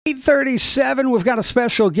8:37, we've got a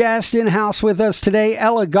special guest in-house with us today,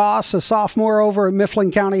 Ella Goss, a sophomore over at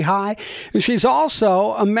Mifflin County High. And she's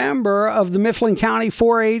also a member of the Mifflin County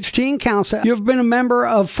 4-H Teen Council. You've been a member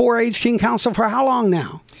of 4-H Teen Council for how long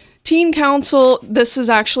now? Teen Council, this is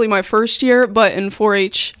actually my first year, but in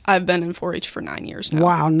 4-H, I've been in 4-H for 9 years now.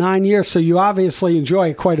 Wow, 9 years. So you obviously enjoy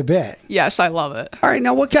it quite a bit. Yes, I love it. All right,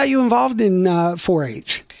 now what got you involved in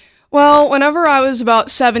 4-H? Well, whenever I was about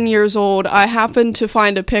 7 years old, I happened to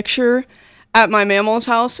find a picture at my mammal's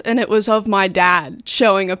house, and it was of my dad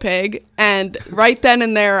showing a pig. And right then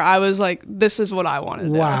and there, I was like, this is what I want to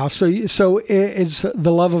do. Wow. So it's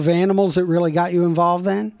the love of animals that really got you involved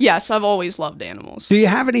then? Yes, I've always loved animals. Do you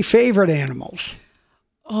have any favorite animals?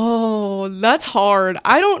 Oh, that's hard.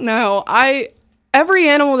 I don't know. Every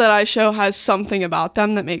animal that I show has something about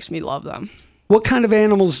them that makes me love them. What kind of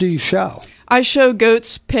animals do you show? I show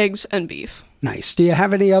goats, pigs, and beef. Nice. Do you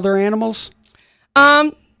have any other animals?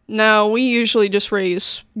 No, we usually just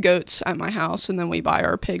raise goats at my house, and then we buy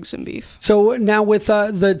our pigs and beef. So now with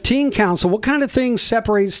the Teen Council, what kind of things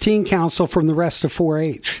separates Teen Council from the rest of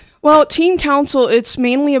 4-H? Well, Teen Council, it's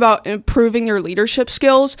mainly about improving your leadership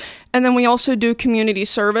skills, and then we also do community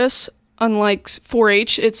service. Unlike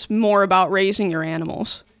 4-H, it's more about raising your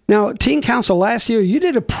animals. Now, Teen Council, last year, you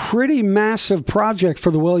did a pretty massive project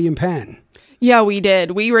for the William Penn. Yeah, we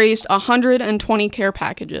did. We raised 120 care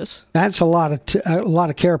packages. That's a lot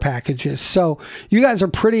of care packages. So you guys are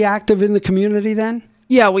pretty active in the community then?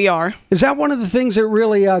 Yeah, we are. Is that one of the things that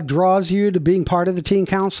really draws you to being part of the Teen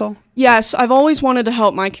Council? Yes, I've always wanted to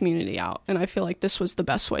help my community out, and I feel like this was the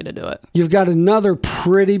best way to do it. You've got another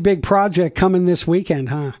pretty big project coming this weekend,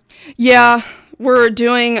 huh? Yeah, we're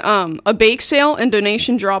doing a bake sale and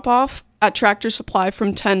donation drop-off at Tractor Supply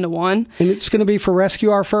from 10 to 1. And it's going to be for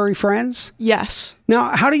Rescue Our Furry Friends? Yes.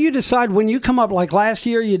 Now, how do you decide when you come up, like last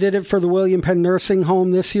year you did it for the William Penn Nursing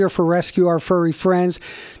Home, this year for Rescue Our Furry Friends.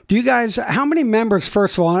 Do you guys, how many members,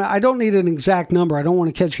 first of all, I don't need an exact number, I don't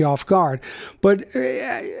want to catch you off guard, but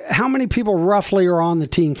how many people roughly are on the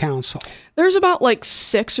Teen Council? There's about like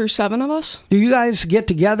 6 or 7 of us. Do you guys get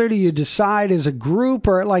together? Do you decide as a group,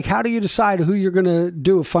 or like how do you decide who you're going to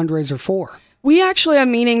do a fundraiser for? We actually have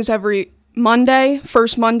meetings every Monday,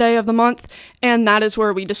 first Monday of the month, and that is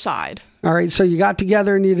where we decide. All right, so you got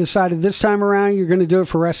together and you decided this time around you're going to do it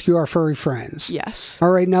for Rescue Our Furry Friends. Yes.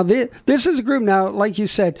 All right, now this is a group, now, like you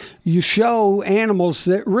said, you show animals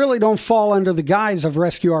that really don't fall under the guise of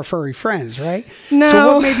Rescue Our Furry Friends, right? No.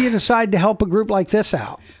 So what made you decide to help a group like this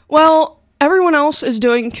out? Well, everyone else is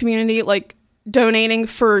doing community, like donating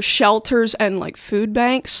for shelters and like food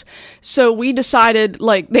banks. So we decided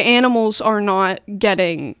like the animals are not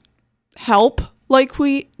getting help like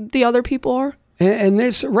the other people are. And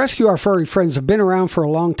this Rescue Our Furry Friends have been around for a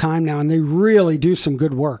long time now, and they really do some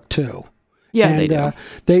good work too. Yeah, and they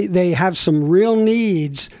do. They have some real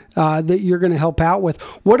needs that you're going to help out with.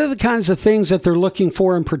 What are the kinds of things that they're looking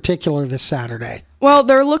for in particular this Saturday? Well,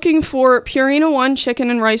 they're looking for Purina One chicken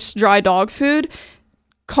and rice dry dog food,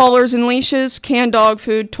 collars and leashes, canned dog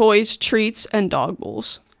food, toys, treats, and dog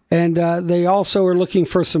bowls. And they also are looking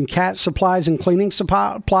for some cat supplies and cleaning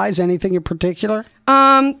supplies. Anything in particular?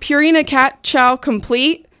 Purina Cat Chow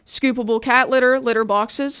Complete, scoopable cat litter, litter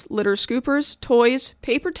boxes, litter scoopers, toys,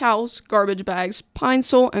 paper towels, garbage bags, Pine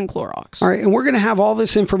Sol, and Clorox. All right, and we're going to have all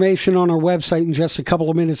this information on our website in just a couple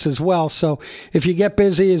of minutes as well. So if you get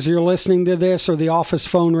busy as you're listening to this or the office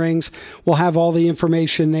phone rings, we'll have all the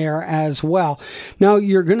information there as well. Now,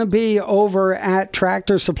 you're going to be over at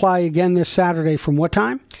Tractor Supply again this Saturday from what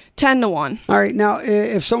time? 10 to 1. All right. Now,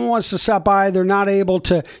 if someone wants to stop by, they're not able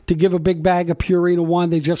to give a big bag of Purina One.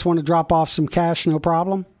 They just want to drop off some cash, no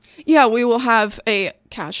problem? Yeah, we will have a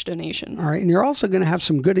cash donation. All right. And you're also going to have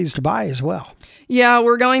some goodies to buy as well. Yeah,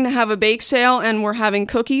 we're going to have a bake sale, and we're having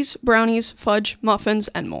cookies, brownies, fudge, muffins,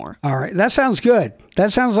 and more. All right. That sounds good.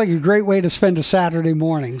 That sounds like a great way to spend a Saturday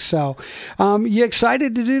morning. So you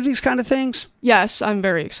excited to do these kind of things? Yes, I'm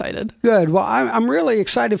very excited. Good. Well, I'm really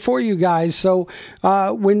excited for you guys. So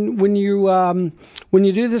when you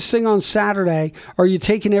do this thing on Saturday, are you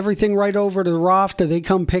taking everything right over to the ROFF? Do they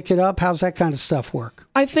come pick it up? How's that kind of stuff work?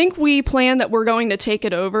 I think we plan that we're going to take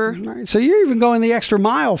it over. All right. So you're even going the extra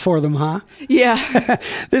mile for them, huh? Yeah.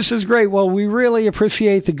 This is great. Well, we really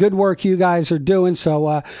appreciate the good work you guys are doing.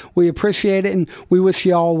 So we appreciate it, and we wish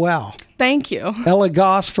you all well. Thank you. Ella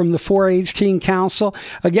Goss from the 4-H Teen Council.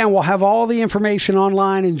 Again, we'll have all the information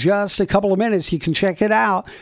online in just a couple of minutes. You can check it out